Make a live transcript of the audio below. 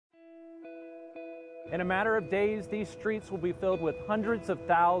In a matter of days, these streets will be filled with hundreds of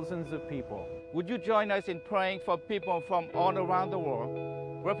thousands of people. Would you join us in praying for people from all around the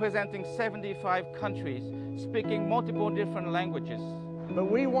world, representing 75 countries, speaking multiple different languages? But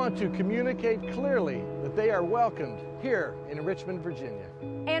we want to communicate clearly that they are welcomed here in Richmond, Virginia.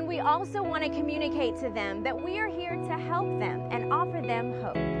 And we also want to communicate to them that we are here to help them and offer them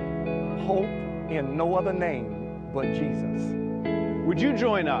hope. Hope in no other name but Jesus. Would you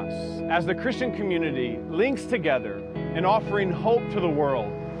join us as the Christian community links together in offering hope to the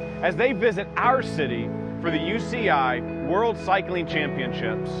world as they visit our city for the UCI World Cycling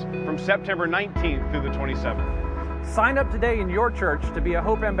Championships from September 19th through the 27th. Sign up today in your church to be a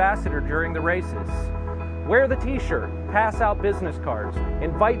Hope Ambassador during the races. Wear the t-shirt, pass out business cards,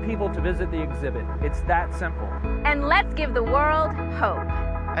 invite people to visit the exhibit. It's that simple. And let's give the world hope.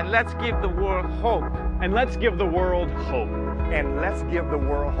 And let's give the world hope. And let's give the world hope. And let's give the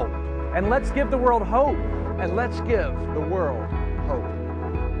world hope. And let's give the world hope. And let's give the world hope.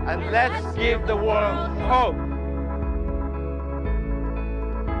 And let's give the world hope.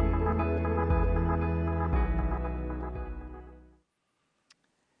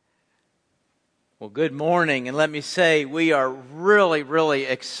 Well, good morning, and let me say we are really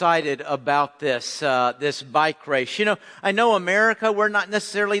excited about this bike race. You know, I know America, we're not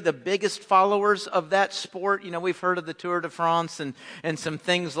necessarily the biggest followers of that sport. You know, we've heard of the Tour de France and some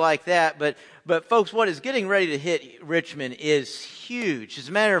things like that, but folks, what is getting ready to hit Richmond is huge. As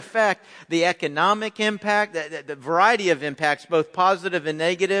a matter of fact, the economic impact, the variety of impacts, both positive and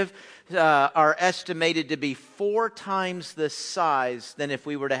negative, are estimated to be 4 times the size than if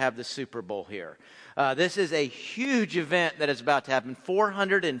we were to have the Super Bowl here. This is a huge event that is about to happen.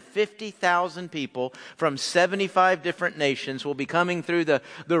 450,000 people from 75 different nations will be coming through the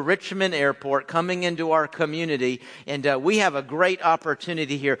Richmond airport, coming into our community, and we have a great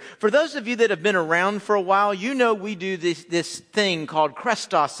opportunity here. For those of you that have been around for a while, you know we do this thing called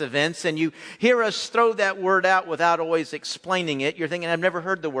Christos events, and you hear us throw that word out without always explaining it. You're thinking, I've never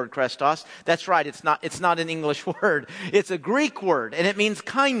heard the word Christos. That's right, it's not an English word. It's a Greek word, and it means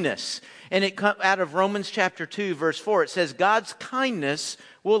kindness. And it comes out of Romans chapter 2, verse 4. It says, God's kindness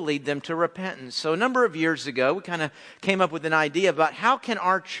will lead them to repentance. So a number of years ago, we kind of came up with an idea about how can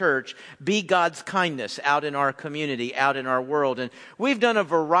our church be God's kindness out in our community, out in our world. And we've done a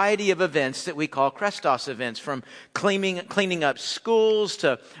variety of events that we call Christos events, from cleaning up schools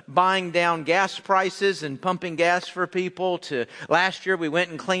to buying down gas prices and pumping gas for people, to last year we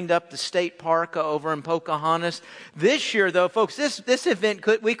went and cleaned up the state park over in Pocahontas. This year, though, folks, this event,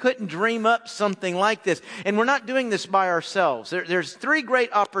 we couldn't dream up something like this. And we're not doing this by ourselves. There's 3 great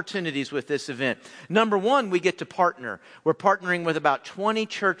opportunities with this event. Number 1, we get to partner. We're partnering with about 20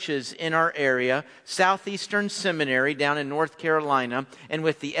 churches in our area, Southeastern Seminary down in North Carolina, and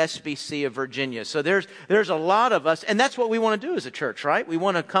with the SBC of Virginia. So there's a lot of us, and that's what we want to do as a church, right? We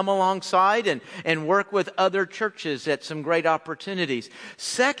want to come alongside and work with other churches at some great opportunities.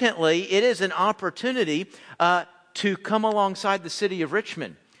 Secondly, it is an opportunity to come alongside the city of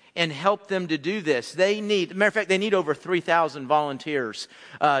Richmond and help them to do this. Matter of fact, they need over 3,000 volunteers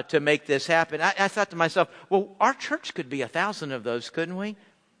to make this happen. I thought to myself, well, our church could be 1,000 of those, couldn't we?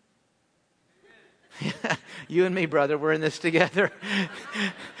 You and me, brother, we're in this together.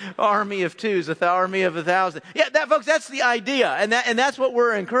 Army of 2 is an army of 1,000. Yeah, folks, that's the idea. And that's what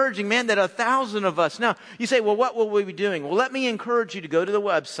we're encouraging, man, that 1,000 of us. Now, you say, well, what will we be doing? Well, let me encourage you to go to the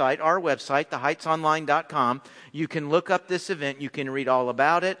website, our website, theheightsonline.com. You can look up this event. You can read all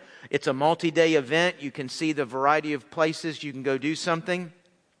about it. It's a multi-day event. You can see the variety of places you can go do something.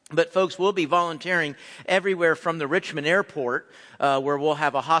 But folks, we'll be volunteering everywhere from the Richmond airport, where we'll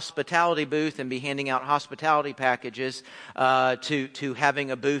have a hospitality booth and be handing out hospitality packages, to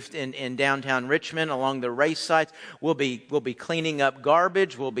having a booth in downtown Richmond along the race sites. We'll be cleaning up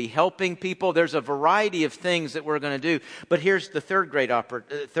garbage. We'll be helping people. There's a variety of things that we're going to do. But here's the third great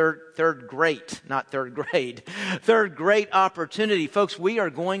opportunity. Folks, we are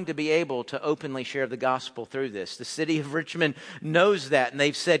going to be able to openly share the gospel through this. The city of Richmond knows that, and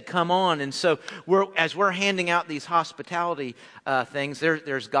they've said, come on. And so as we're handing out these hospitality things,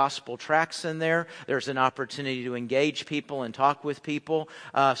 there's gospel tracts in there. There's an opportunity to engage people and talk with people.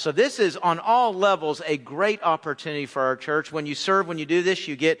 So this is on all levels a great opportunity for our church. When you serve, when you do this,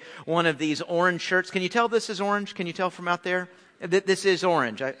 you get one of these orange shirts. Can you tell this is orange? Can you tell from out there? This is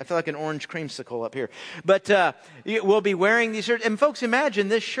orange. I feel like an orange creamsicle up here. But we'll be wearing these shirts. And folks, imagine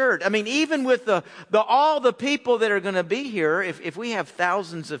this shirt. I mean, even with all the people that are going to be here, if we have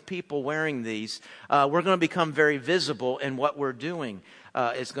thousands of people wearing these, we're going to become very visible in what we're doing.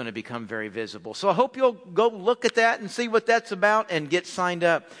 is going to become very visible. So I hope you'll go look at that and see what that's about and get signed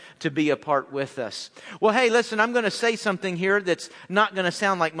up to be a part with us. Well, hey, listen, I'm going to say something here that's not going to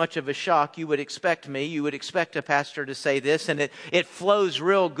sound like much of a shock. You would expect a pastor to say this, and it flows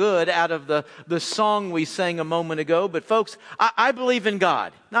real good out of the song we sang a moment ago. But folks, I believe in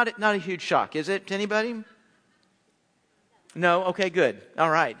God. Not a huge shock, is it to anybody? No? Okay, good. All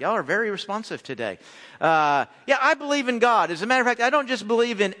right. Y'all are very responsive today. Yeah, I believe in God. As a matter of fact, I don't just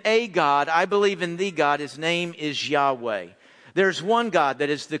believe in a God. I believe in the God. His name is Yahweh. There's one God that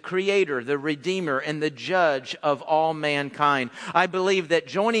is the creator, the redeemer, and the judge of all mankind. I believe that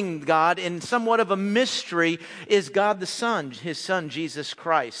joining God in somewhat of a mystery is God the Son, His Son, Jesus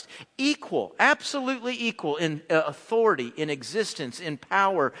Christ. Equal, absolutely equal in authority, in existence, in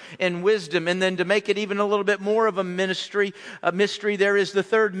power, in wisdom. And then to make it even a little bit more of a mystery, there is the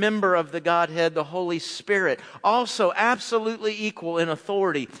third member of the Godhead, the Holy Spirit. Also absolutely equal in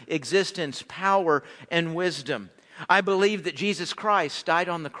authority, existence, power, and wisdom. I believe that Jesus Christ died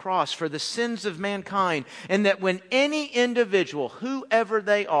on the cross for the sins of mankind, and that when any individual, whoever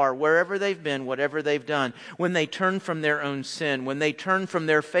they are, wherever they've been, whatever they've done, when they turn from their own sin, when they turn from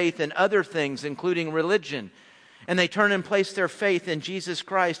their faith in other things, including religion, and they turn and place their faith in Jesus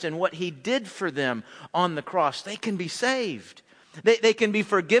Christ and what He did for them on the cross, they can be saved. They can be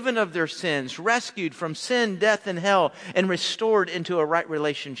forgiven of their sins, rescued from sin, death, and hell, and restored into a right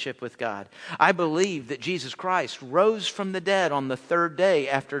relationship with God. I believe that Jesus Christ rose from the dead on the third day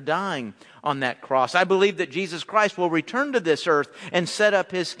after dying on that cross. I believe that Jesus Christ will return to this earth and set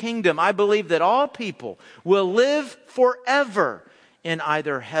up His kingdom. I believe that all people will live forever in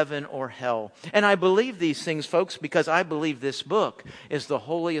either heaven or hell. And I believe these things, folks, because I believe this book is the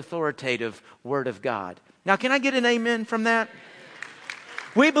holy, authoritative Word of God. Now, can I get an amen from that?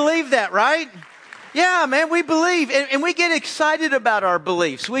 We believe that, right? Yeah, man, we believe. And we get excited about our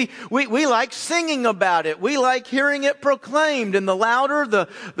beliefs. We like singing about it. We like hearing it proclaimed. And the louder,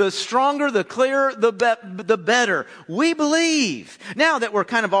 the stronger, the clearer, the better. We believe. Now that we're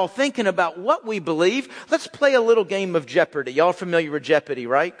kind of all thinking about what we believe, let's play a little game of Jeopardy. Y'all familiar with Jeopardy,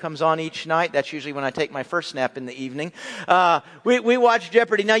 right? Comes on each night. That's usually when I take my first nap in the evening. We watch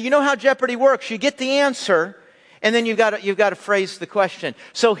Jeopardy. Now, you know how Jeopardy works. You get the answer, and then you've got to phrase the question.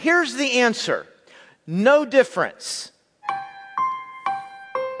 So here's the answer. No difference.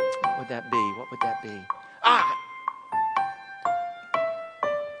 What would that be? What would that be?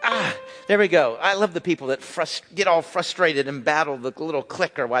 There we go. I love the people that get all frustrated and battle the little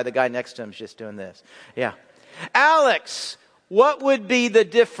clicker while the guy next to him is just doing this. Yeah. Alex, what would be the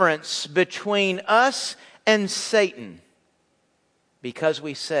difference between us and Satan? Because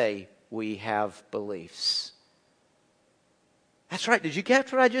we say we have beliefs. That's right. Did you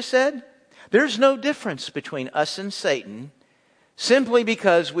catch what I just said? There's no difference between us and Satan simply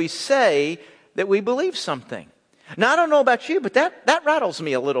because we say that we believe something. Now, I don't know about you, but that rattles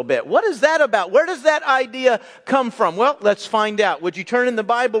me a little bit. What is that about? Where does that idea come from? Well, let's find out. Would you turn in the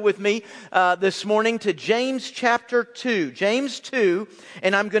Bible with me this morning to James chapter 2? James 2,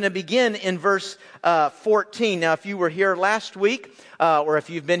 and I'm going to begin in verse 14. Now, if you were here last week, or if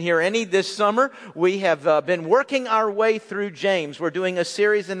you've been here any this summer, we have been working our way through James. We're doing a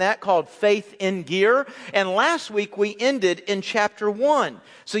series in that called Faith in Gear. And last week we ended in chapter 1.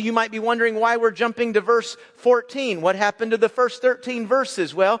 So you might be wondering why we're jumping to verse 14. What happened to the first 13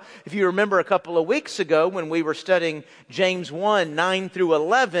 verses? Well, if you remember a couple of weeks ago when we were studying James 1, 9 through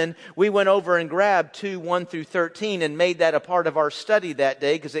 11, we went over and grabbed 2, 1 through 13 and made that a part of our study that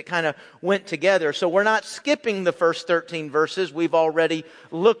day because it kind of went together. So we're not skipping the first 13 verses. We've already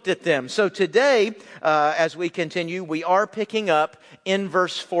looked at them. So today, as we continue, we are picking up in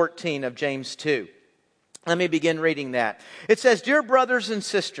verse 14 of James 2. Let me begin reading that. It says, "Dear brothers and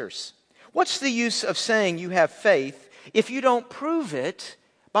sisters, what's the use of saying you have faith if you don't prove it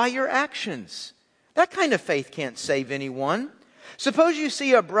by your actions? That kind of faith can't save anyone. Suppose you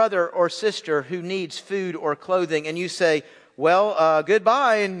see a brother or sister who needs food or clothing and you say, well,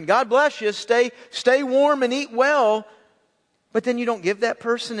 goodbye and God bless you. Stay warm and eat well. But then you don't give that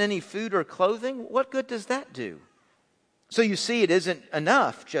person any food or clothing. What good does that do? So you see, it isn't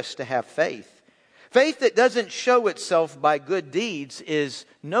enough just to have faith. Faith that doesn't show itself by good deeds is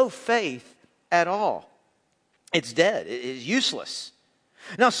no faith at all. It's dead. It is useless.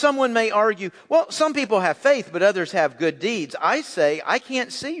 Now, someone may argue, well, some people have faith, but others have good deeds. I say, I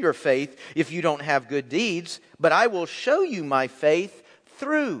can't see your faith if you don't have good deeds, but I will show you my faith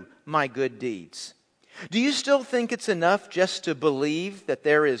through my good deeds. Do you still think it's enough just to believe that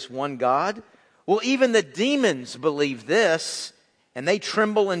there is one God? Well, even the demons believe this, and they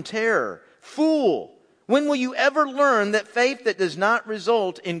tremble in terror. Fool, When will you ever learn that faith that does not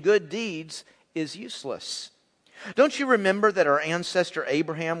result in good deeds is useless? Don't you remember that our ancestor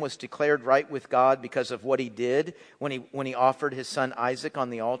Abraham was declared right with God because of what he did when he offered his son Isaac on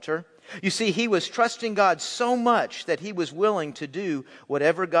the altar? You see, he was trusting God so much that he was willing to do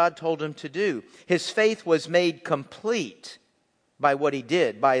whatever God told him to do. His faith was made complete by what he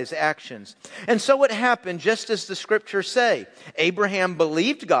did, by his actions. And so it happened just as the scriptures say. Abraham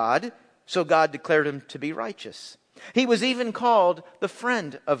believed God, so God declared him to be righteous. He was even called the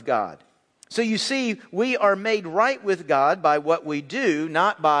friend of God. So you see, we are made right with God by what we do,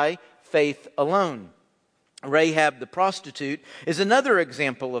 not by faith alone. Rahab the prostitute is another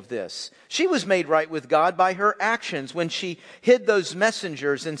example of this. She was made right with God by her actions when she hid those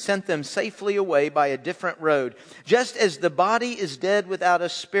messengers and sent them safely away by a different road. Just as the body is dead without a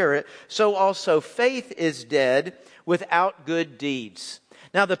spirit, so also faith is dead without good deeds.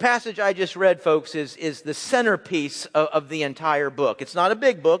 Now, the passage I just read, folks, is the centerpiece of the entire book. It's not a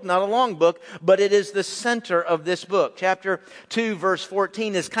big book, not a long book, but it is the center of this book. Chapter 2, verse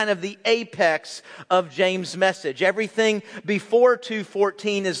 14 is kind of the apex of James' message. Everything before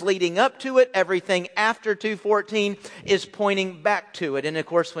 2:14 is leading up to it. Everything after 2:14 is pointing back to it. And, of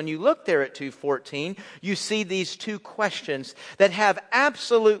course, when you look there at 2:14, you see these two questions that have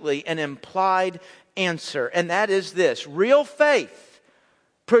absolutely an implied answer. And that is this: real faith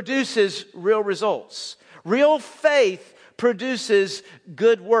produces real results. Real faith produces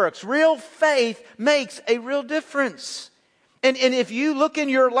good works. Real faith makes a real difference. And if you look in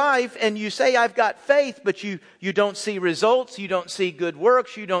your life and you say, I've got faith, but you don't see results, you don't see good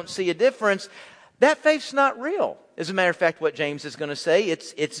works, you don't see a difference, that faith's not real. As a matter of fact, what James is going to say,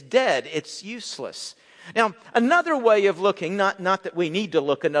 it's dead, it's useless. Now, another way of looking, not that we need to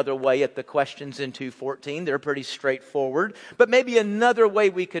look another way at the questions in 2:14, they're pretty straightforward, but maybe another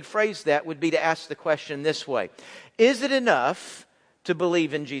way we could phrase that would be to ask the question this way: is it enough to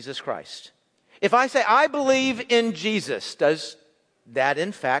believe in Jesus Christ? If I say, I believe in Jesus, does that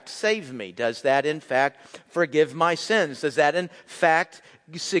in fact save me? Does that in fact forgive my sins? Does that in fact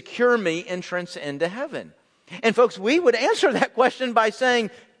secure me entrance into heaven? And folks, we would answer that question by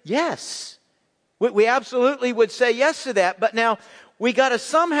saying, yes. We absolutely would say yes to that, but now we got to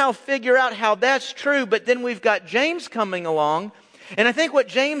somehow figure out how that's true, but then we've got James coming along, and I think what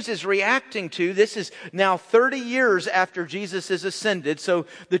James is reacting to, this is now 30 years after Jesus is ascended, so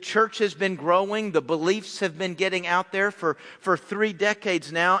the church has been growing, the beliefs have been getting out there for 3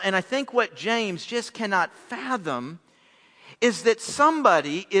 decades now, and I think what James just cannot fathom is that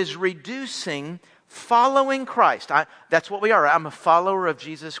somebody is reducing following Christ. That's what we are. I'm a follower of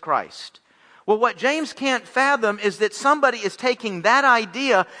Jesus Christ. Well, what James can't fathom is that somebody is taking that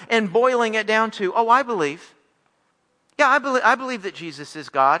idea and boiling it down to, I believe. Yeah, I believe that Jesus is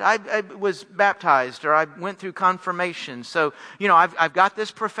God. I was baptized, or I went through confirmation. So, I've got this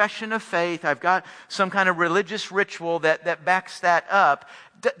profession of faith. I've got some kind of religious ritual that backs that up.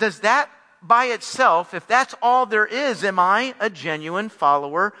 Does that by itself, if that's all there is, am I a genuine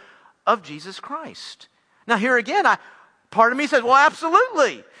follower of Jesus Christ? Now, here again, part of me says, well,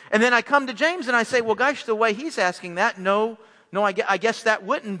 absolutely. And then I come to James and I say, well, gosh, the way he's asking that, no, I guess that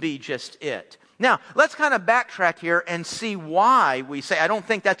wouldn't be just it. Now, let's kind of backtrack here and see why we say, I don't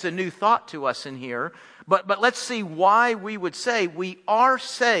think that's a new thought to us in here, but let's see why we would say we are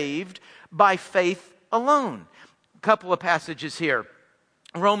saved by faith alone. A couple of passages here.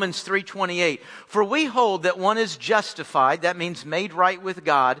 Romans 3:28, for we hold that one is justified, that means made right with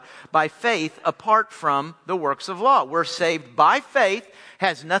God, by faith apart from the works of law. We're saved by faith,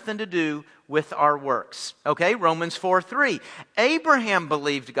 has nothing to do with our works. Okay, Romans 4:3, Abraham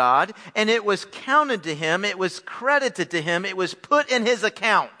believed God, and it was counted to him, it was credited to him, it was put in his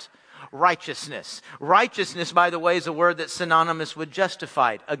account. Righteousness. Righteousness, by the way, is a word that's synonymous with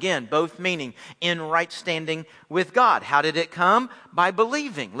justified. Again, both meaning in right standing with God. How did it come? By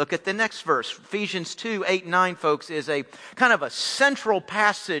believing. Look at the next verse. Ephesians 2:8-9, folks, is a kind of a central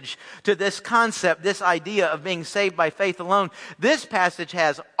passage to this concept, this idea of being saved by faith alone. This passage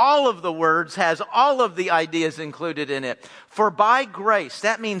has all of the words, has all of the ideas included in it. For by grace,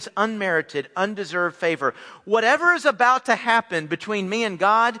 that means unmerited, undeserved favor. Whatever is about to happen between me and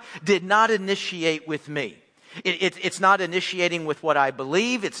God did not initiate with me. It's not initiating with what I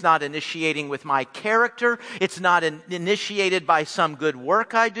believe. It's not initiating with my character. It's not initiated by some good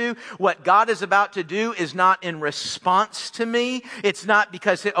work I do. What God is about to do is not in response to me. It's not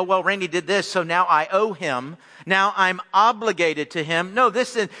because, Randy did this, so now I owe him. Now I'm obligated to him. No,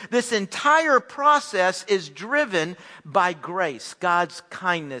 this entire process is driven by grace, God's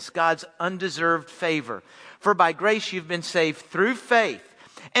kindness, God's undeserved favor. For by grace you've been saved through faith.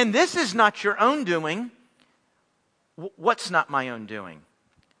 And this is not your own doing. What's not my own doing?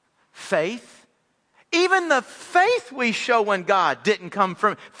 Faith. Even the faith we show in God didn't come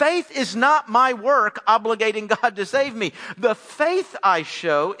from... Faith is not my work obligating God to save me. The faith I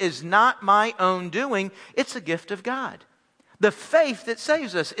show is not my own doing. It's a gift of God. The faith that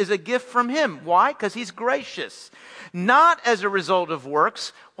saves us is a gift from Him. Why? Because He's gracious. Not as a result of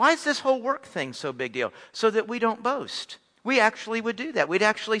works. Why is this whole work thing so big deal? So that we don't boast. We actually would do that. We'd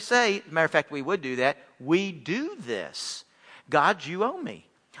actually say, as a matter of fact, we would do that. We do this. God, you owe me.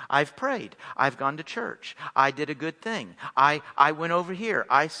 I've prayed. I've gone to church. I did a good thing. I went over here.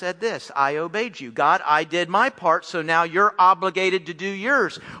 I said this. I obeyed you. God, I did my part, so now you're obligated to do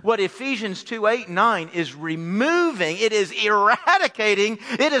yours. What Ephesians 2:8-9 is removing, it is eradicating,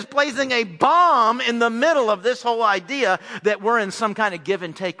 it is placing a bomb in the middle of this whole idea that we're in some kind of give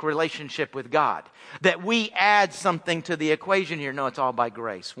and take relationship with God. That we add something to the equation here. No, it's all by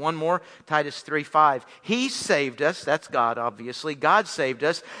grace. One more, Titus 3:5. He saved us, that's God obviously. God saved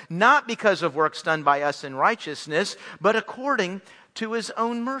us, not because of works done by us in righteousness, but according to His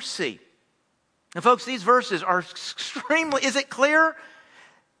own mercy. And folks, these verses are extremely, is it clear?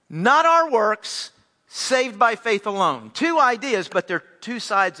 Not our works, saved by faith alone. Two ideas, but they're two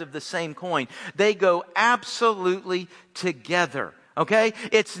sides of the same coin. They go absolutely together. Okay?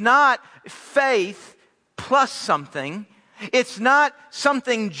 It's not faith plus something. It's not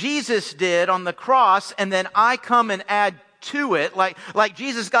something Jesus did on the cross and then I come and add to it. Like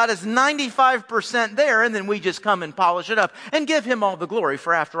Jesus got us 95% there and then we just come and polish it up and give Him all the glory,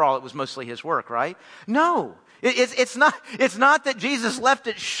 for after all, it was mostly His work, right? No. It's not that Jesus left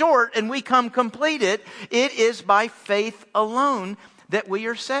it short and we come complete it. It is by faith alone that we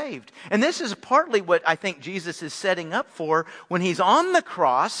are saved. And this is partly what I think Jesus is setting up for when He's on the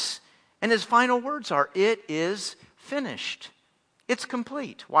cross and His final words are, it is finished. It's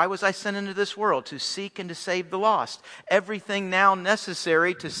complete. Why was I sent into this world? To seek and to save the lost. Everything now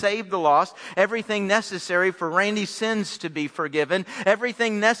necessary to save the lost. Everything necessary for Randy's sins to be forgiven.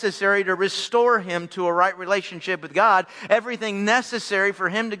 Everything necessary to restore him to a right relationship with God. Everything necessary for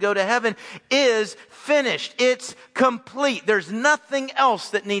him to go to heaven is finished. It's complete. There's nothing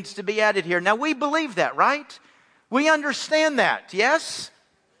else that needs to be added here. Now we believe that, right? We understand that, yes?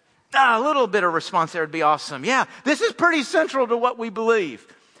 A little bit of response there would be awesome. Yeah, this is pretty central to what we believe.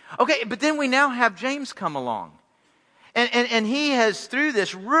 Okay, but then we now have James come along. And he has, through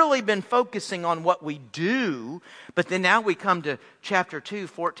this, really been focusing on what we do. But then now we come to chapter 2,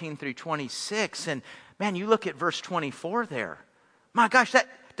 14 through 26. And man, you look at verse 24 there. My gosh,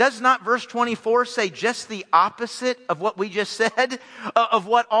 does not verse 24 say just the opposite of what we just said? Of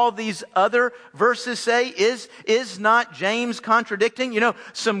what all these other verses say? Is not James contradicting? You know,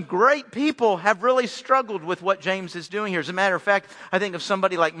 some great people have really struggled with what James is doing here. As a matter of fact, I think of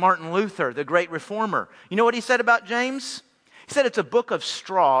somebody like Martin Luther, the great reformer. You know what he said about James? He said it's a book of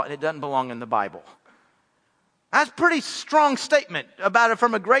straw and it doesn't belong in the Bible. That's a pretty strong statement about it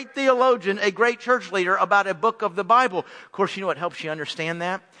from a great theologian, a great church leader about a book of the Bible. Of course, you know what helps you understand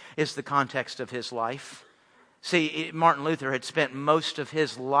that? Is the context of his life. See, Martin Luther had spent most of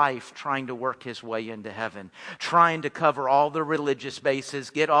his life trying to work his way into heaven, trying to cover all the religious bases,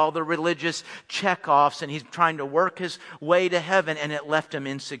 get all the religious checkoffs, and he's trying to work his way to heaven, and it left him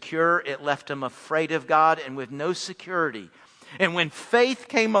insecure, it left him afraid of God, and with no security. And when faith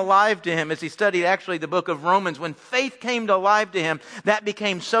came alive to him, as he studied actually the book of Romans, when faith came alive to him, that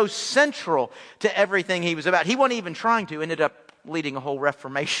became so central to everything he was about. He wasn't even trying to, ended up leading a whole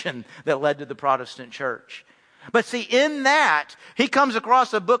reformation that led to the Protestant church. But see, in that, he comes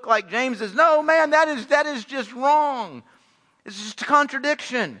across a book like James and says, no, man, that is just wrong. It's just a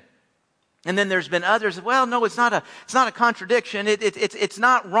contradiction. And then there's been others, well, no, it's not a contradiction. It's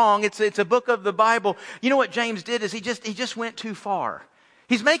not wrong. It's a book of the Bible. You know what James did is he just went too far.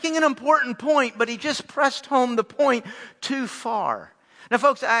 He's making an important point, but he just pressed home the point too far. Now,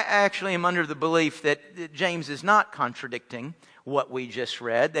 folks, I actually am under the belief that James is not contradicting what we just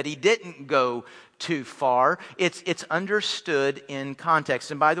read, that he didn't go too far. It's understood in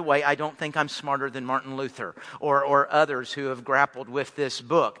context. And by the way, I don't think I'm smarter than Martin Luther or others who have grappled with this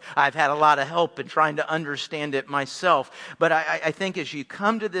book. I've had a lot of help in trying to understand it myself. But I think as you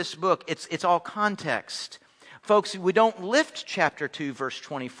come to this book, it's all context. Folks, we don't lift chapter 2, verse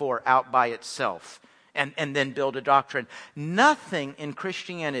 24 out by itself and then build a doctrine. Nothing in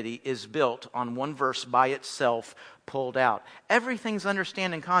Christianity is built on one verse by itself pulled out. Everything's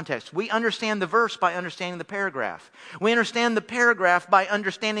understood in context. We understand the verse by understanding the paragraph. We understand the paragraph by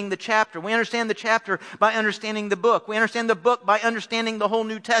understanding the chapter. We understand the chapter by understanding the book. We understand the book by understanding the whole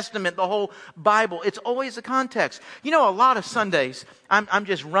New Testament, the whole Bible. It's always a context. You know, a lot of Sundays, I'm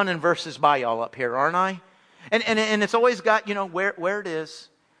just running verses by y'all up here, aren't I? And it's always got, where it is.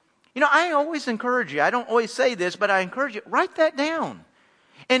 I always encourage you. I don't always say this, but I encourage you. Write that down.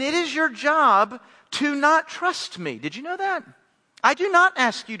 And it is your job to not trust me. Did you know that? I do not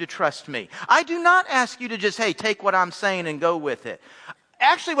ask you to trust me. I do not ask you to just, hey, take what I'm saying and go with it.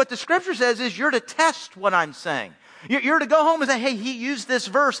 Actually, what the Scripture says is you're to test what I'm saying. You're to go home and say, hey, he used this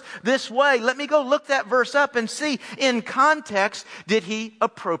verse this way. Let me go look that verse up and see in context, did he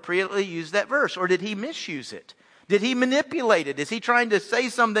appropriately use that verse or did he misuse it? Did he manipulate it? Is he trying to say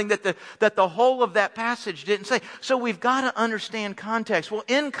something that the whole of that passage didn't say? So we've got to understand context. Well,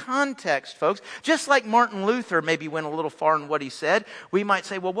 in context, folks, just like Martin Luther maybe went a little far in what he said, we might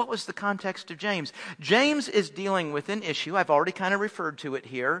say, well, what was the context of James? James is dealing with an issue, I've already kind of referred to it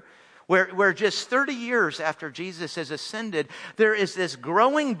here, where just 30 years after Jesus has ascended, there is this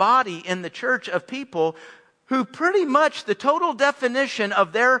growing body in the church of people who pretty much the total definition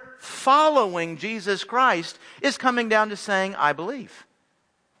of their following Jesus Christ is coming down to saying, I believe.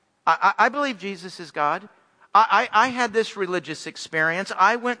 I believe Jesus is God. I had this religious experience.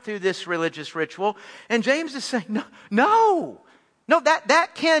 I went through this religious ritual. And James is saying, no,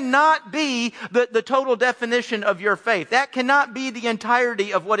 that cannot be the total definition of your faith. That cannot be the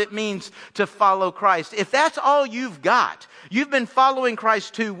entirety of what it means to follow Christ. If that's all you've got, you've been following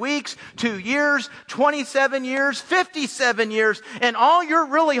Christ 2 weeks, 2 years, 27 years, 57 years, and all you're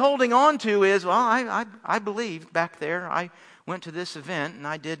really holding on to is, well, I believed back there. I went to this event and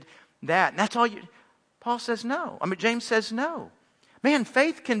I did that. And that's all you... Paul says no. James says no. Man,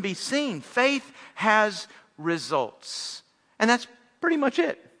 faith can be seen. Faith has results. And that's pretty much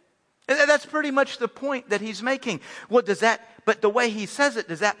it. That's pretty much the point that he's making. But the way he says it,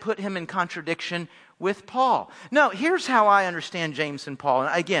 does that put him in contradiction with Paul? No, here's how I understand James and Paul.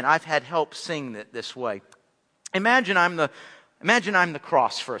 And again, I've had help seeing it this way. Imagine I'm the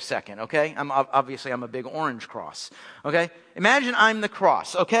cross for a second, okay? I'm a big orange cross, okay? Imagine I'm the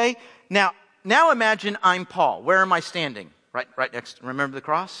cross, okay? Now imagine I'm Paul. Where am I standing? Right next, remember the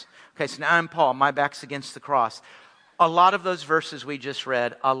cross? Okay, so now I'm Paul. My back's against the cross. A lot of those verses we just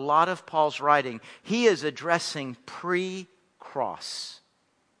read, a lot of Paul's writing, he is addressing pre-cross.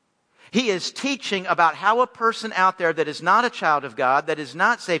 He is teaching about how a person out there that is not a child of God, that is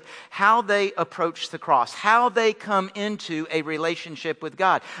not saved, how they approach the cross, how they come into a relationship with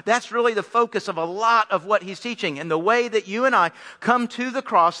God. That's really the focus of a lot of what he's teaching. And the way that you and I come to the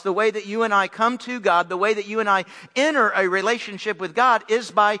cross, the way that you and I come to God, the way that you and I enter a relationship with God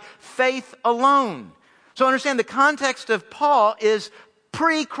is by faith alone. So understand the context of Paul is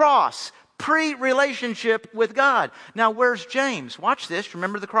pre-cross, pre-relationship with God. Now where's James? Watch this.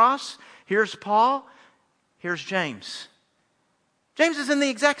 Remember the cross? Here's Paul. Here's James. James is in the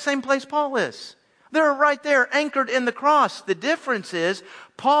exact same place Paul is. They're right there anchored in the cross. The difference is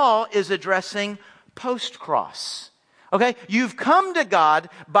Paul is addressing post-cross. Okay, you've come to God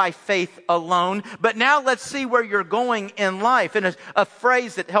by faith alone, but now let's see where you're going in life. And a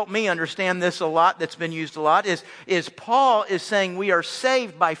phrase that helped me understand this a lot, that's been used a lot, is Paul is saying we are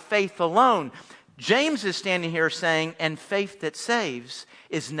saved by faith alone. James is standing here saying, and faith that saves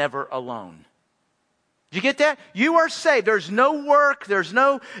is never alone. Did you get that? You are saved. There's no work. There's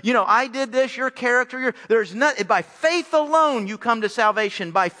no, I did this, your character. There's not. By faith alone, you come to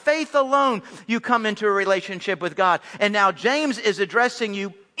salvation. By faith alone, you come into a relationship with God. And now James is addressing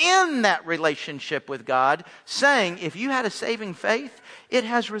you in that relationship with God, saying, if you had a saving faith, it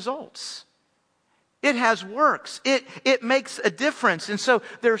has results. It has works. It makes a difference. And so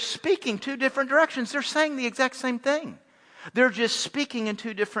they're speaking two different directions. They're saying the exact same thing. They're just speaking in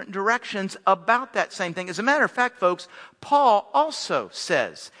two different directions about that same thing. As a matter of fact, folks, Paul also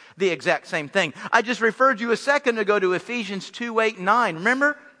says the exact same thing. I just referred you a second ago to Ephesians 2:8-9.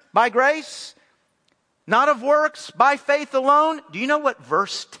 Remember? By grace, not of works, by faith alone. Do you know what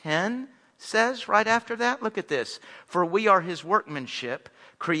verse 10 says right after that? Look at this. For we are his workmanship,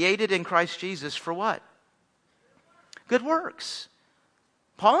 created in Christ Jesus for what? Good works.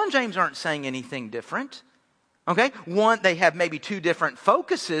 Paul and James aren't saying anything different. Okay, they have maybe two different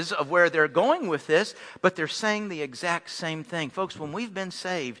focuses of where they're going with this, but they're saying the exact same thing. Folks, when we've been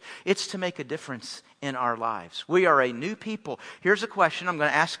saved, it's to make a difference in our lives. We are a new people. Here's a question. I'm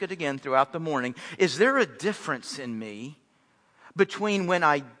going to ask it again throughout the morning. Is there a difference in me between when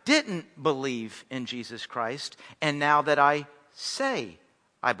I didn't believe in Jesus Christ and now that I say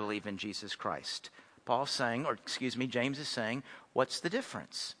I believe in Jesus Christ? James is saying, what's the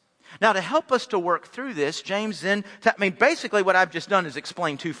difference? Now, to help us to work through this, James basically what I've just done is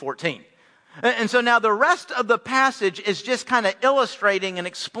explain 2:14. And so now the rest of the passage is just kind of illustrating and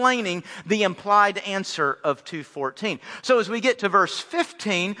explaining the implied answer of 2:14. So as we get to verse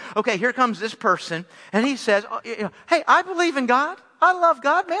 15, okay, here comes this person, and he says, hey, I believe in God. I love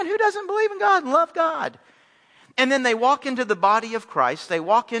God. Man, who doesn't believe in God and love God? And then they walk into the body of Christ. They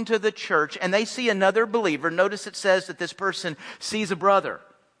walk into the church, and they see another believer. Notice it says that this person sees a brother.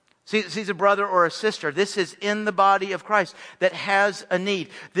 Sees a brother or a sister. This is in the body of Christ that has a need.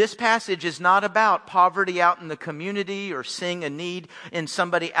 This passage is not about poverty out in the community or seeing a need in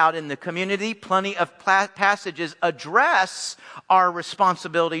somebody out in the community. Plenty of passages address our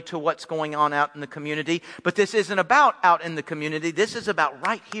responsibility to what's going on out in the community. But this isn't about out in the community. This is about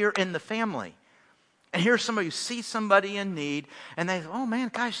right here in the family. And here's somebody who sees somebody in need, and they, oh man,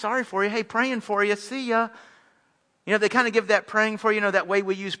 gosh, sorry for you. Hey, praying for you. See ya. You know, they kind of give that praying for you, that way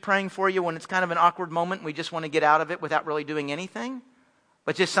we use praying for you when it's kind of an awkward moment. We just want to get out of it without really doing anything.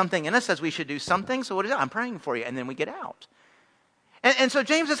 But just something in us says we should do something. So what is it? I'm praying for you. And then we get out. And so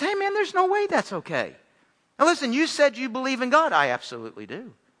James says, hey man, there's no way that's okay. Now listen, you said you believe in God. I absolutely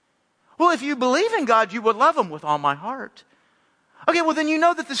do. Well, if you believe in God, you would love Him with all my heart. Okay, well then you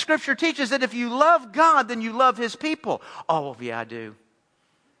know that the scripture teaches that if you love God, then you love His people. Oh, well, yeah, I do.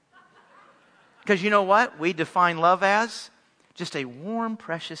 Because you know what? We define love as just a warm,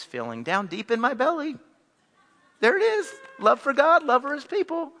 precious feeling down deep in my belly. There it is. Love for God, love for His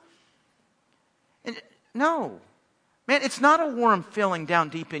people. And no. Man, it's not a warm feeling down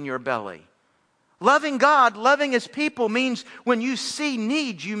deep in your belly. Loving God, loving His people means when you see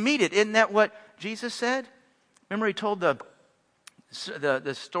need, you meet it. Isn't that what Jesus said? Remember He told the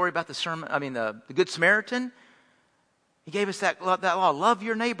story about the Good Samaritan? He gave us that law. Love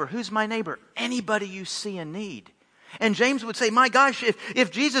your neighbor. Who's my neighbor? Anybody you see in need. And James would say, my gosh, if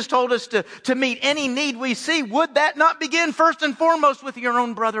Jesus told us to meet any need we see, would that not begin first and foremost with your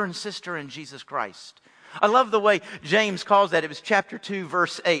own brother and sister in Jesus Christ? I love the way James calls that. It was chapter 2,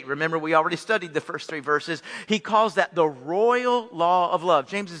 verse 8. Remember, we already studied the first 3 verses. He calls that the royal law of love.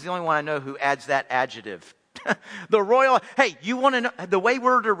 James is the only one I know who adds that adjective. The royal, hey, you want to know the way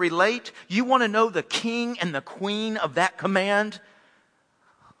we're to relate? You want to know the king and the queen of that command?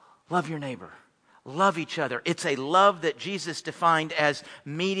 Love your neighbor. Love each other. It's a love that Jesus defined as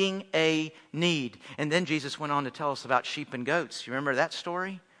meeting a need. And then Jesus went on to tell us about sheep and goats. You remember that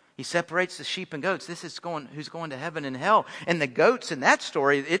story? He separates the sheep and goats. This is who's going to heaven and hell. And the goats in that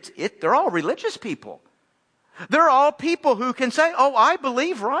story, they're all religious people. They're all people who can say, oh, I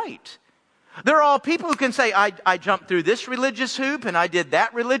believe right. They're all people who can say, I jumped through this religious hoop and I did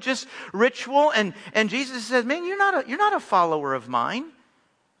that religious ritual. And Jesus says, man, you're not a follower of mine.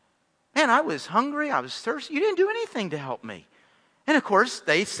 Man, I was hungry. I was thirsty. You didn't do anything to help me. And of course,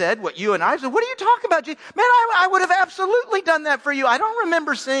 they said what you and I said. What are you talking about, Jesus? Man, I would have absolutely done that for you. I don't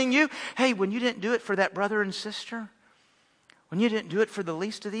remember seeing you. Hey, when you didn't do it for that brother and sister, when you didn't do it for the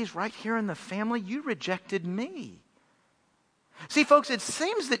least of these right here in the family, you rejected me. See, folks, it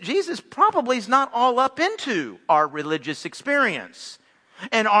seems that Jesus probably is not all up into our religious experience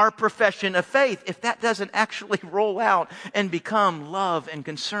and our profession of faith if that doesn't actually roll out and become love and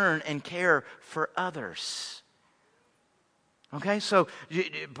concern and care for others. Okay, so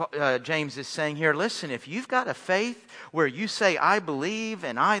James is saying here, listen, if you've got a faith where you say, I believe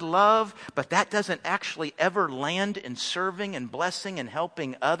and I love, but that doesn't actually ever land in serving and blessing and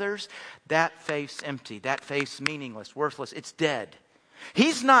helping others, that faith's empty. That faith's meaningless, worthless. It's dead.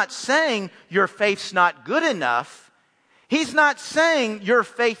 He's not saying your faith's not good enough. He's not saying your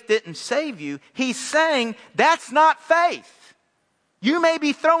faith didn't save you. He's saying that's not faith. You may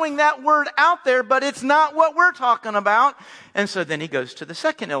be throwing that word out there, but it's not what we're talking about. And so then he goes to the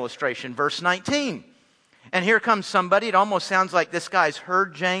second illustration, verse 19. And here comes somebody. It almost sounds like this guy's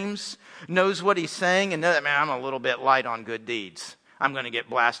heard James, knows what he's saying, and knows that, man, I'm a little bit light on good deeds. I'm going to get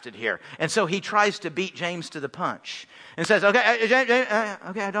blasted here. And so he tries to beat James to the punch and says, okay, James,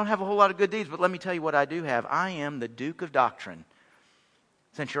 I don't have a whole lot of good deeds, but let me tell you what I do have. I am the Duke of Doctrine.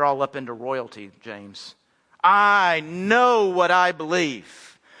 Since you're all up into royalty, James, I know what I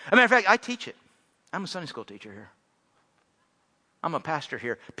believe. As a matter of fact, I teach it. I'm a Sunday school teacher here. I'm a pastor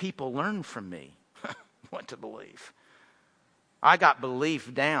here. People learn from me what to believe. I got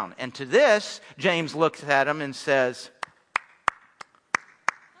belief down. And to this, James looks at him and says,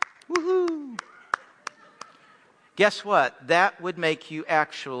 woohoo. Guess what? That would make you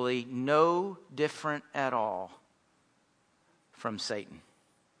actually no different at all from Satan.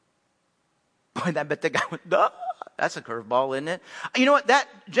 Boy, I bet the guy went, duh. That's a curveball, isn't it? You know what? That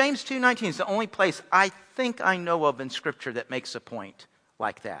James 2:19 is the only place I think I know of in Scripture that makes a point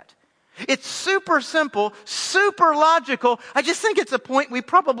like that. It's super simple, super logical. I just think it's a point we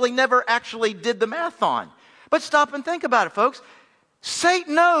probably never actually did the math on. But stop and think about it, folks.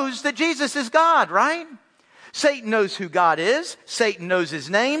 Satan knows that Jesus is God, right? Satan knows who God is. Satan knows his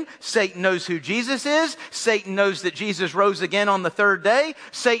name. Satan knows who Jesus is. Satan knows that Jesus rose again on the third day.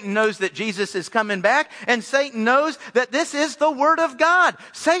 Satan knows that Jesus is coming back. And Satan knows that this is the Word of God.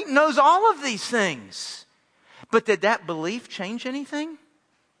 Satan knows all of these things. But did that belief change anything?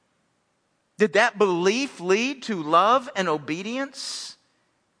 Did that belief lead to love and obedience?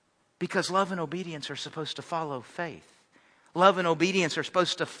 Because love and obedience are supposed to follow faith. Love and obedience are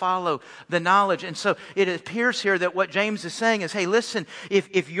supposed to follow the knowledge. And so it appears here that what James is saying is, hey, listen,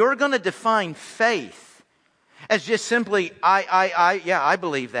 if you're going to define faith as just simply, I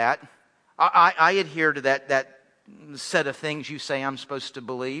believe that. I adhere to that set of things you say I'm supposed to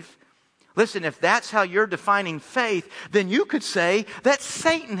believe. Listen, if that's how you're defining faith, then you could say that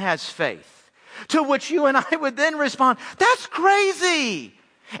Satan has faith. To which you and I would then respond, that's crazy.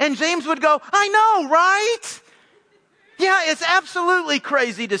 And James would go, I know, right? Yeah, it's absolutely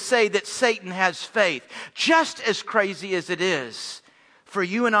crazy to say that Satan has faith. Just as crazy as it is for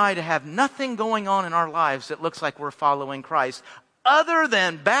you and I to have nothing going on in our lives that looks like we're following Christ, other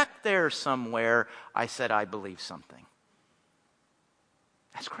than back there somewhere, I said I believe something.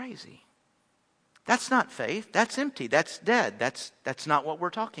 That's crazy. That's not faith. That's empty. That's dead. That's not what we're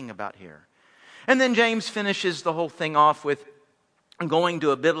talking about here. And then James finishes the whole thing off with going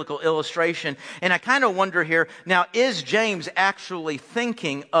to a biblical illustration. And I kind of wonder here, now, is James actually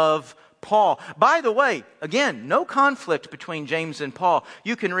thinking of Paul? By the way, again, no conflict between James and Paul.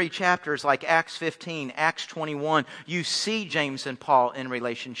 You can read chapters like Acts 15, Acts 21. You see James and Paul in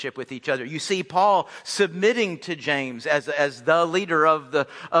relationship with each other. You see Paul submitting to James as the leader of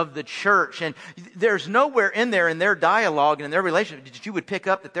the church. And there's nowhere in there in their dialogue and in their relationship that you would pick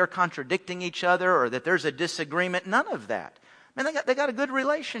up that they're contradicting each other or that there's a disagreement. None of that. Man, they got a good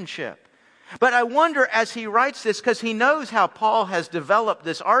relationship. But I wonder as he writes this, because he knows how Paul has developed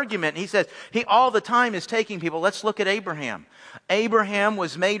this argument. He says he all the time is taking people. Let's look at Abraham. Abraham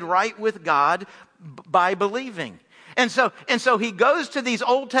was made right with God by believing. And so he goes to these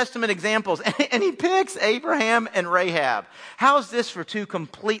Old Testament examples and he picks Abraham and Rahab. How's this for two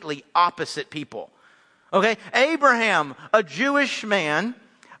completely opposite people? Okay, Abraham, a Jewish man,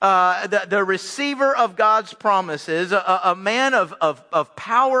 the receiver of God's promises, a man of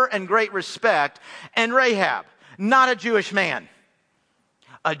power and great respect, and Rahab, not a Jewish man,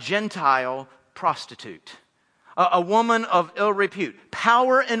 a Gentile prostitute, a woman of ill repute.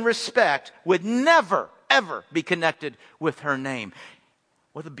 Power and respect would never, ever be connected with her name.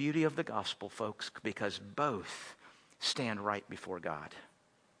 Well, the beauty of the gospel, folks, because both stand right before God.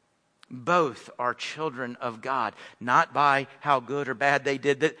 Both are children of God, not by how good or bad they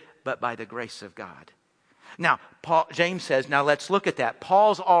did it, but by the grace of God. Now, James says, now let's look at that.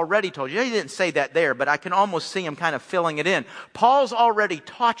 Paul's already told you. He didn't say that there, but I can almost see him kind of filling it in. Paul's already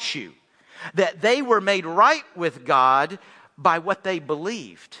taught you that they were made right with God by what they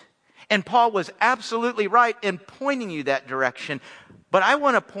believed. And Paul was absolutely right in pointing you that direction. But I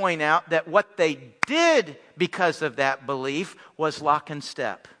want to point out that what they did because of that belief was lock and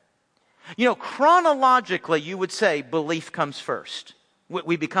step. You know, chronologically, you would say belief comes first.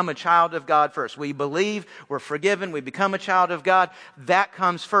 We become a child of God first. We believe, we're forgiven, we become a child of God. That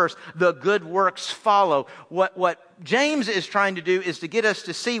comes first. The good works follow. What James is trying to do is to get us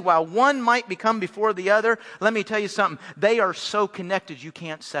to see while one might become before the other, let me tell you something, they are so connected you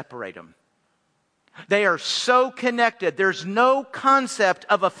can't separate them. They are so connected. There's no concept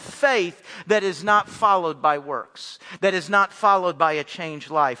of a faith that is not followed by works, that is not followed by a changed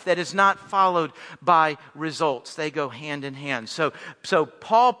life, that is not followed by results. They go hand in hand. So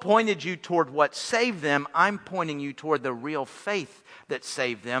Paul pointed you toward what saved them. I'm pointing you toward the real faith that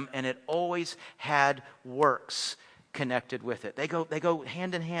saved them, and it always had works connected with it. They go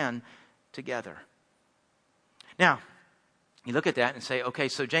hand in hand together. Now, you look at that and say, okay,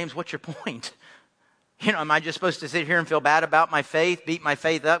 so James, what's your point? You know, am I just supposed to sit here and feel bad about my faith, beat my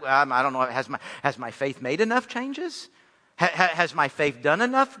faith up? I don't know. Has my faith made enough changes? Has my faith done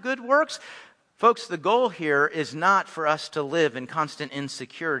enough good works? Folks, the goal here is not for us to live in constant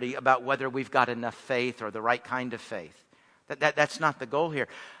insecurity about whether we've got enough faith or the right kind of faith. That's not the goal here.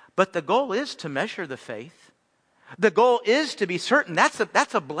 But the goal is to measure the faith. The goal is to be certain. That's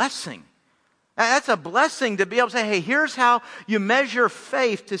a blessing. That's a blessing to be able to say, hey, here's how you measure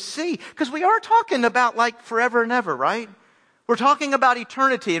faith to see. Because we are talking about like forever and ever, right? We're talking about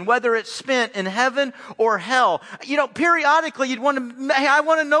eternity and whether it's spent in heaven or hell. You know, periodically you'd want to, hey, I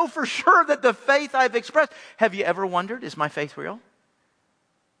want to know for sure that the faith I've expressed. Have you ever wondered, is my faith real?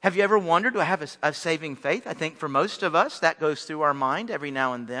 Have you ever wondered, do I have a saving faith? I think for most of us, that goes through our mind every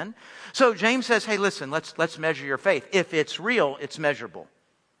now and then. So James says, hey, listen, let's measure your faith. If it's real, it's measurable.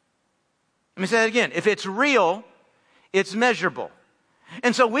 Let me say that again. If it's real, it's measurable.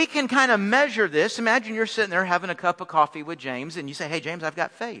 And so we can kind of measure this. Imagine you're sitting there having a cup of coffee with James, and you say, hey, James, I've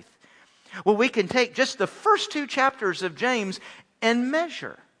got faith. Well, we can take just the first 2 chapters of James and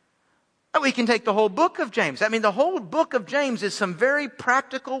measure. We can take the whole book of James. I mean, the whole book of James is some very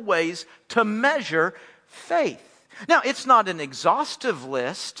practical ways to measure faith. Now, it's not an exhaustive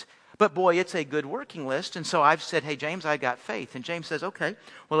list, but boy, it's a good working list. And so I've said, hey, James, I got faith. And James says, okay,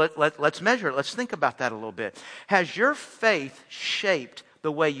 well, let's measure it. Let's think about that a little bit. Has your faith shaped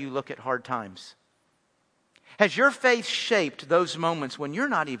the way you look at hard times? Has your faith shaped those moments when you're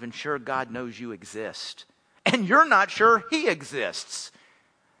not even sure God knows you exist and you're not sure He exists?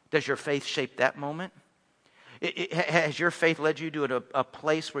 Does your faith shape that moment? Has your faith led you to a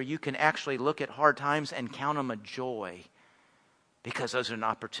place where you can actually look at hard times and count them a joy because those are an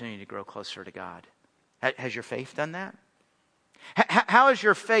opportunity to grow closer to God? Has your faith done that? How has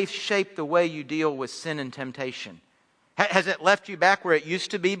your faith shaped the way you deal with sin and temptation? Has it left you back where it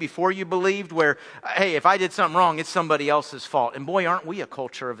used to be before you believed, where, hey, if I did something wrong, it's somebody else's fault? And boy, aren't we a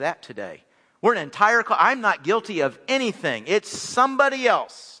culture of that today. We're an entire culture. I'm not guilty of anything. It's somebody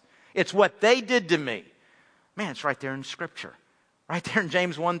else. It's what they did to me. Man, it's right there in Scripture. Right there in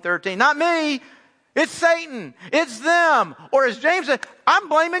James 1:13. Not me. It's Satan. It's them. Or as James said, I'm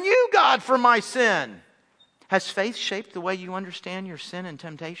blaming you, God, for my sin. Has faith shaped the way you understand your sin and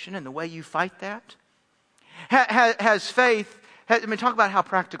temptation and the way you fight that? Has faith, talk about how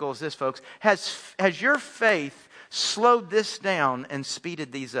practical is this, folks. Has your faith slowed this down and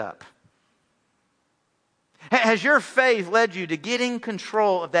speeded these up? Has your faith led you to getting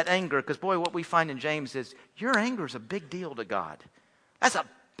control of that anger? Because boy, what we find in James is your anger is a big deal to God. That's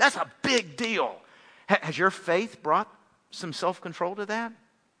a big deal. Has your faith brought some self-control to that?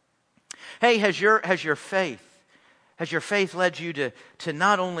 Hey, has your faith led you to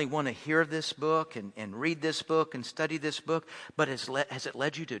not only want to hear this book and read this book and study this book, but has it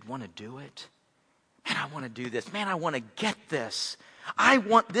led you to want to do it? Man, I want to do this. Man, I want to get this. I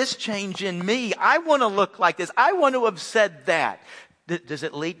want this change in me. I want to look like this. I want to have said that. Does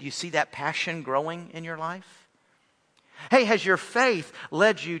it lead? Do you see that passion growing in your life? Hey, has your faith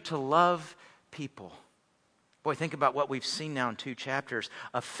led you to love people? Boy, think about what we've seen now in 2 chapters.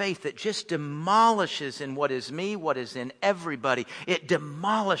 A faith that just demolishes in what is me, what is in everybody. It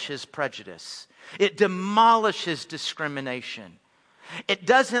demolishes prejudice. It demolishes discrimination. It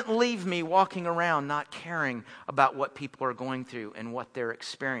doesn't leave me walking around not caring about what people are going through and what they're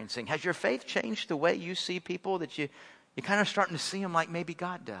experiencing. Has your faith changed the way you see people, that you're kind of starting to see them like maybe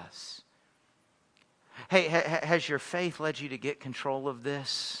God does? Hey, has your faith led you to get control of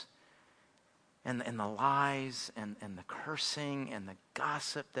this? And the lies and the cursing and the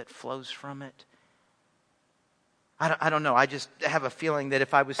gossip that flows from it? I don't know. I just have a feeling that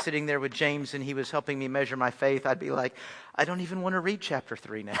if I was sitting there with James and he was helping me measure my faith, I'd be like, I don't even want to read chapter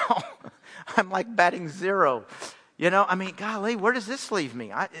 3 now. I'm like batting 0. Golly, where does this leave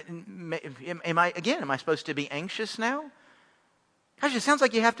me? Am I supposed to be anxious now? Gosh, it sounds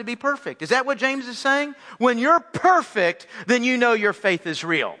like you have to be perfect. Is that what James is saying? When you're perfect, then you know your faith is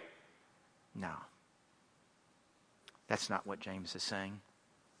real. No. That's not what James is saying.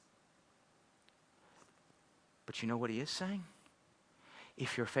 But you know what he is saying?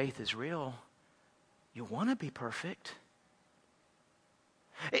 If your faith is real, you want to be perfect.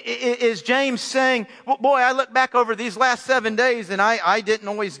 Is James saying, well, boy, I look back over these last 7 days and I didn't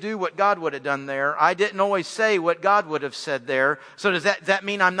always do what God would have done there. I didn't always say what God would have said there. So does that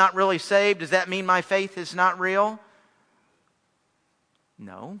mean I'm not really saved? Does that mean my faith is not real?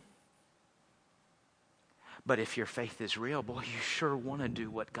 No. But if your faith is real, boy, you sure want to do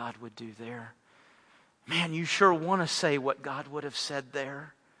what God would do there. Man, you sure want to say what God would have said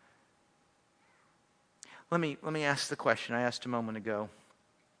there. Let me ask the question I asked a moment ago.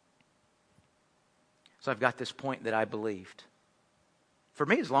 So I've got this point that I believed. For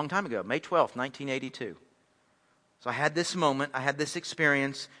me, it was a long time ago, May 12th, 1982. So I had this moment, I had this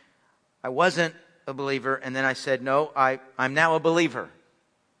experience. I wasn't a believer, and then I said, no, I'm now a believer.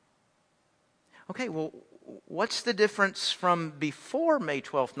 Okay, well, what's the difference from before May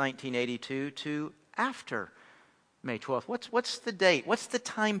 12th, 1982 to after May 12th? What's the date? What's the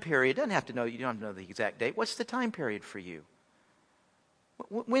time period? You don't have to know the exact date. What's the time period for you?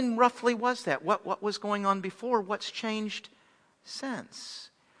 When roughly was that? What was going on before? What's changed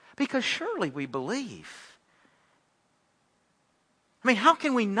since? Because surely we believe. I mean, how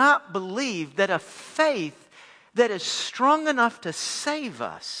can we not believe that a faith that is strong enough to save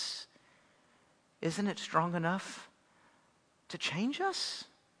us, isn't it strong enough to change us?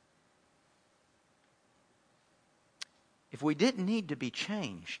 If we didn't need to be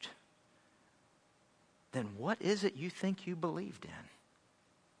changed, then what is it you think you believed in?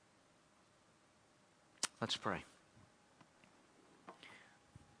 Let's pray.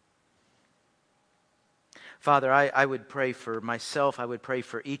 Father, I would pray for myself. I would pray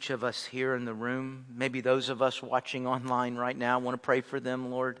for each of us here in the room. Maybe those of us watching online right now. I want to pray for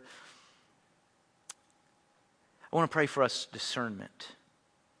them, Lord. I want to pray for us discernment.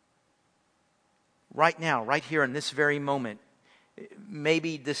 Right now, right here in this very moment,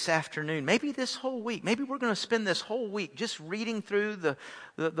 maybe this afternoon, maybe this whole week, maybe we're going to spend this whole week just reading through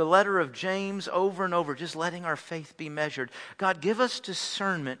the letter of James over and over, just letting our faith be measured. God, give us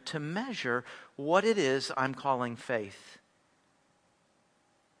discernment to measure what it is I'm calling faith,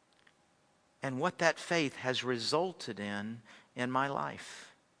 and what that faith has resulted in my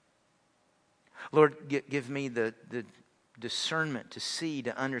life. Lord, give me the discernment to see,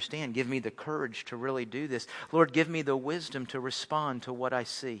 to understand. Give me the courage to really do this. Lord, give me the wisdom to respond to what I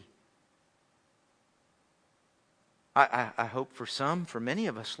see. I hope for some, for many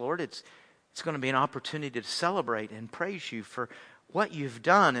of us, Lord, it's going to be an opportunity to celebrate and praise you for what you've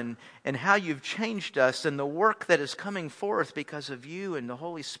done and how you've changed us and the work that is coming forth because of you and the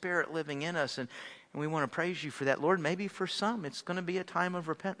Holy Spirit living in us. And we want to praise you for that. Lord, maybe for some it's going to be a time of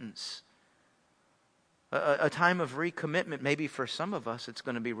repentance. A time of recommitment. Maybe for some of us it's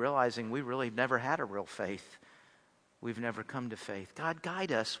going to be realizing we really never had a real faith. We've never come to faith. God,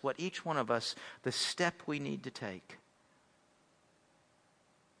 guide us, what each one of us, the step we need to take.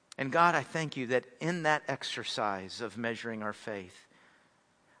 And God, I thank you that in that exercise of measuring our faith,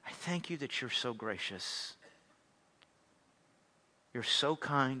 I thank you that you're so gracious. You're so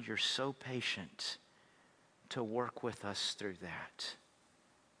kind, you're so patient to work with us through that.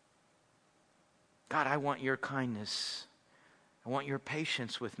 God, I want your kindness. I want your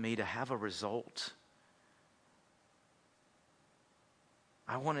patience with me to have a result.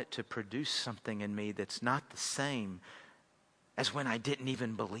 I want it to produce something in me that's not the same as when I didn't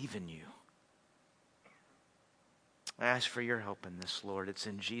even believe in you. I ask for your help in this, Lord. It's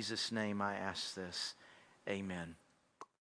in Jesus' name I ask this. Amen.